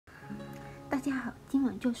大家好，今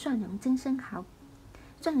晚就蒜蓉蒸生蚝。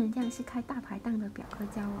蒜蓉酱是开大排档的表哥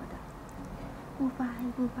教我的，不发黑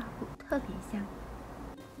不发苦，特别香。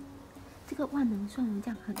这个万能蒜蓉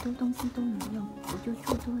酱很多东西都能用，我就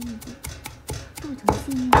做多一点，做成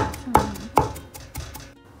细腻的蒜蓉。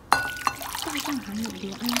大蒜含有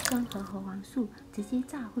硫氨酸和核黄素，直接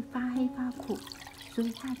炸会发黑发苦，所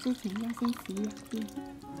以炸之前要先洗2遍。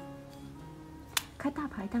开大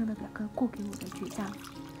排档的表哥过给我的绝招。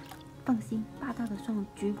放心，霸道的蒜我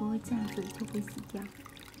绝不会这样子就被洗掉。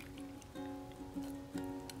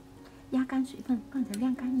压干水分，放着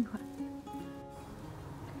晾干一会儿。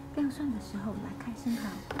晾蒜的时候来开生蚝，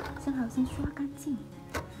生蚝先刷干净。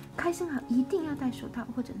开生蚝一定要戴手套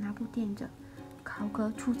或者拿布垫着，蚝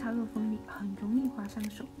壳粗糙又锋利，很容易划伤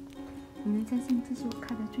手。你能相信这是我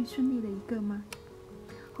开的最顺利的一个吗？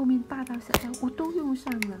后面大刀小刀我都用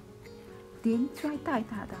上了，连摔带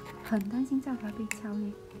打的，很担心灶台被敲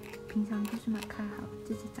裂。平常就是买开好，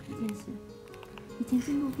这次长见识。以前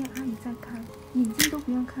是路边阿姨在开，眼睛都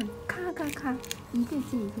不用看，咔咔咔，一个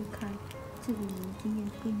接一个开。这里没经验，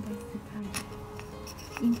不应该撕开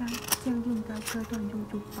的，应该这样用刀割断肉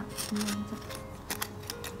就保持完整。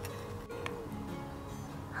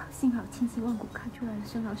幸好千辛万苦开出来的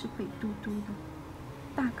生蚝是肥嘟嘟的，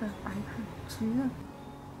大个白胖，值了。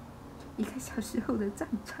1个小时后的战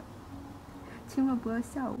场，千万不要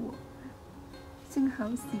笑我。生蚝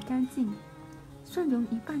洗干净，蒜蓉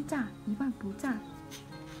一半炸一半不炸。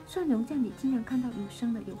蒜蓉酱里经常看到有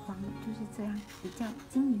生的有黄的，就是这样，也叫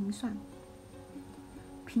金银蒜。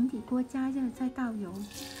平底锅加热再倒油，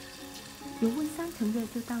油温3成热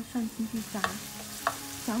就倒蒜进去炸，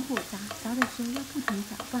小火炸，炸的时候要不停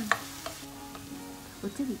搅拌。我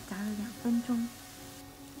这里炸了2分钟，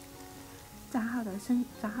炸好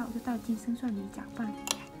就倒进生蒜里搅拌。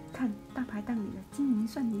看大排档里的金银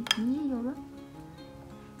蒜泥，你也有了。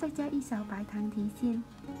再加1勺白糖提鲜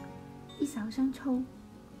，1勺生抽，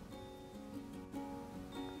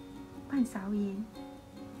半勺盐，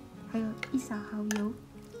还有1勺蚝油，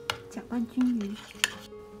搅拌均匀。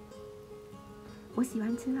我喜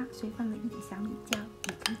欢吃辣，所以放了1点小米椒，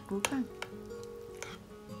也可以不放。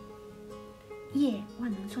耶，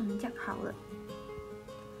万能蒜蓉酱好了，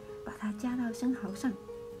把它加到生蚝上。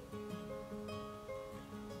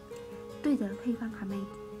对的配方还没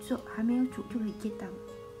有煮就可以get到了。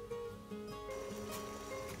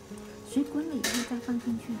水滚了以后再放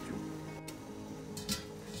进去煮，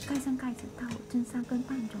盖上盖子，大火蒸3分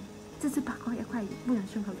半钟。这次把火要快一点，不然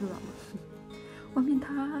生蚝就老了。外面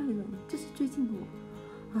太冷了，这是最近的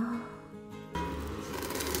我啊。5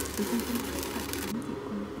分钟煮菜，缓解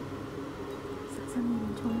关火，撒上1点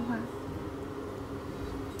葱花，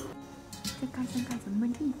再盖上盖子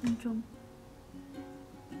焖1分钟。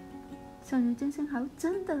蒜蓉蒸生蚝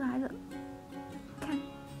真的来了，看。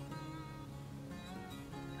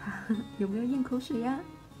有没有咽口水呀？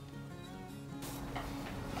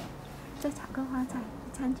再炒个花菜，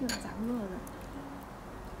一餐就有着落了。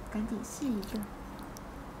赶紧试一个，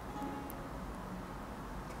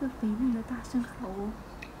这个肥嫩的大生蚝哦，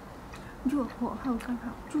热火候刚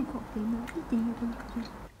好，入口肥嫩，一点也不可以，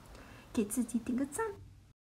给自己点个赞。